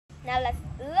Now let's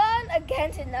learn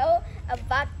again to know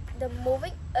about the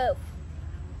moving earth.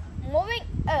 Moving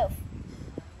earth.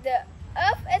 The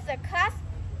earth is a crust.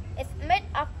 It's made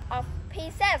up of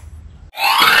pieces.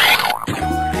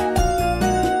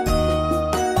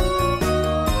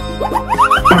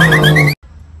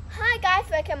 Hi guys,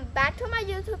 welcome back to my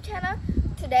YouTube channel.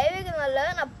 Today we're gonna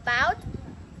learn about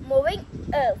moving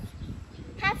earth.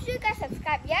 Have you guys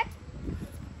subscribed yet?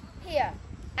 Here,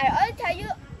 I already tell you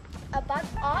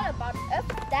all about earth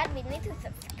that we need to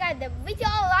subscribe the video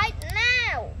right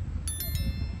now.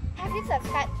 Have you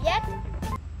subscribed yet?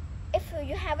 If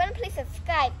you haven't, please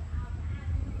subscribe.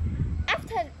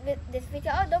 After this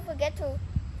video, don't forget to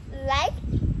like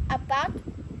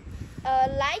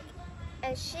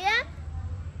and share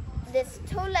these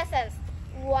two lessons.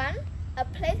 1, a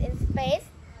place in space.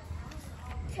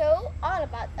 2, all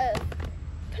about earth.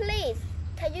 Please,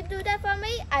 can you do that for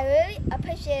me? I really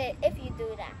appreciate it if you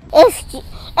do that.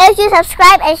 If you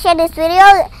subscribe and share this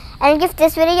video and give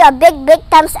this video a big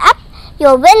thumbs up,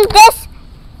 you'll win this.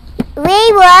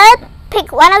 We will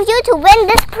pick one of you to win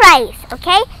this prize,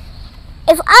 okay?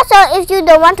 If you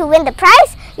don't want to win the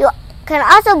prize, you can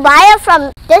also buy it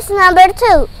from this number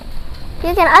too.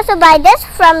 You can also buy this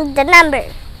from the number.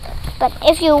 But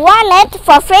if you want it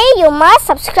for free, you must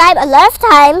subscribe a lot of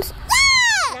times.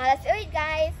 Yeah! Now let's do it,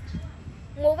 guys.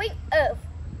 Moving earth.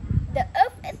 The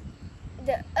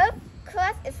earth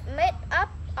crust is made up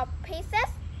of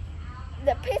pieces.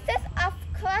 The pieces of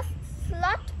crust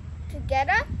slot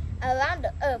together around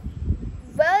the earth.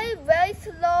 Very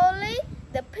slowly,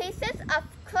 the pieces of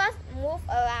crust move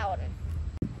around.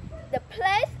 The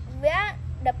place where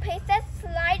the pieces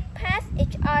slide past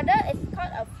each other is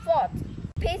called a fault.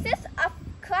 Pieces of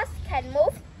crust can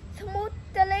move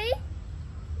smoothly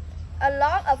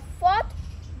along a fault,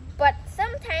 but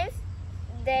sometimes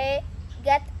they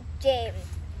get jammed.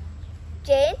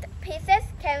 Jammed pieces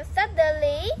can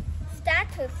suddenly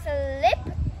start to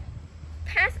slip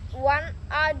past one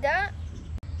another.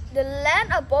 The land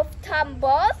above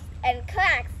tumbles and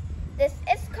cracks. This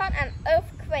is called an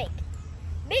earthquake.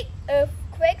 Big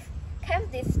earthquakes can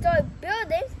destroy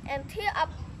buildings and tear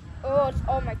up roads.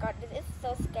 Oh my god, this is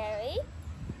so scary.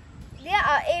 There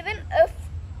are even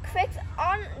earthquakes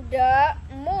on the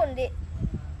moon.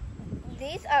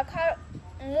 These are called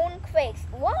moonquakes.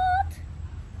 What?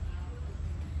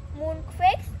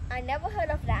 Moonquakes? I never heard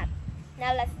of that.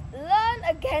 Now let's learn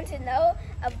again to know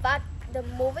about the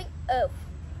moving earth.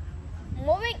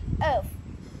 Moving earth.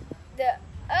 The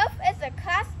earth is a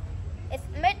crust. It's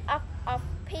made up of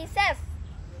pieces.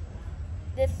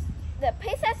 The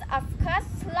pieces of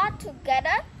crust slot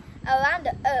together around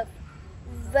the earth.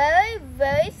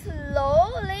 Very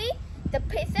slowly, the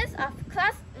pieces of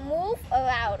crust move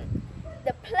around.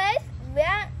 The place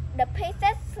where the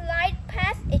pieces slide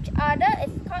past each other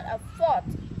is called a fault.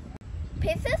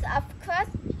 Pieces of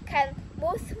crust can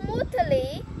move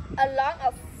smoothly along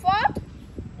a fault,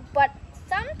 but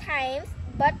sometimes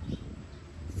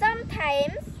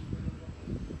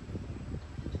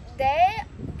they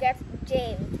get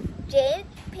jammed. Jammed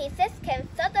pieces can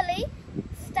suddenly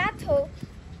start to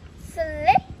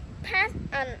slip past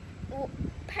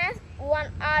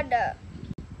one another.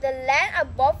 The land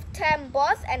above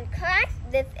trembles and cracks.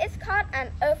 This is called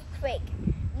an earthquake.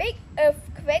 Big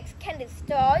earthquakes can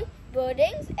destroy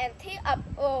buildings and tear up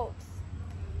roads.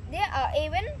 There are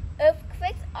even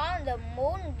earthquakes on the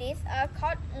moon. These are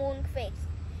called moonquakes.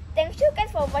 Thank you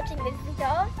guys for watching this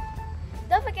video.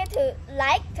 Don't forget to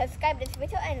like, subscribe this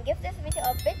video and give this video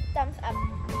a big thumbs up.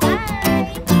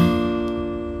 Bye!